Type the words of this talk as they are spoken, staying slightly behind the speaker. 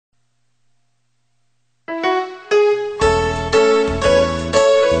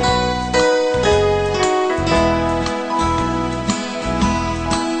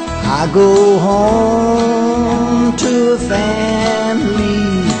go home to a family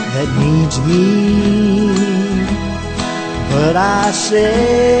that needs me, but I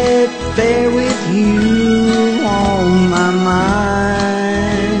sit there with you on my mind.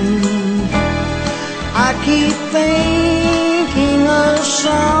 I keep thinking of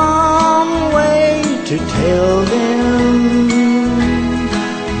some way to tell them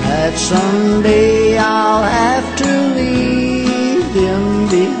that someday I'll have to leave them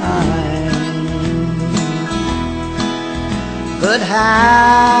behind. But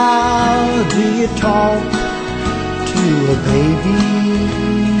how do you talk to a baby?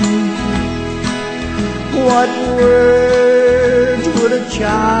 What words would a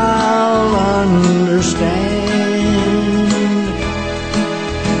child understand?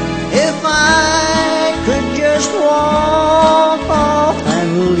 If I could just walk off and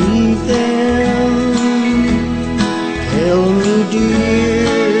leave them, tell me,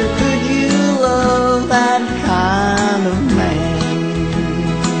 dear, could you love that kind of man?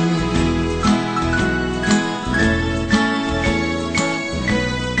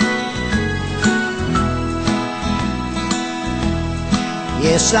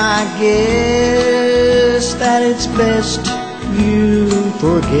 Yes, I guess that it's best you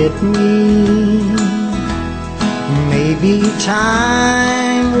forget me. Maybe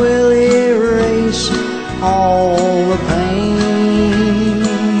time will erase all the pain,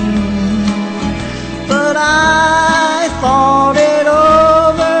 but I thought it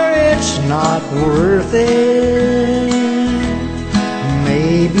over, it's not worth it.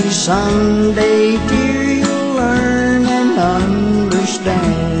 Maybe someday, dear, you'll learn and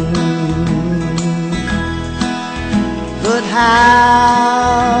understand. But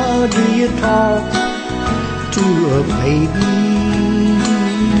how do you talk to a baby?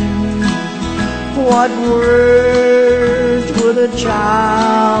 What words would a child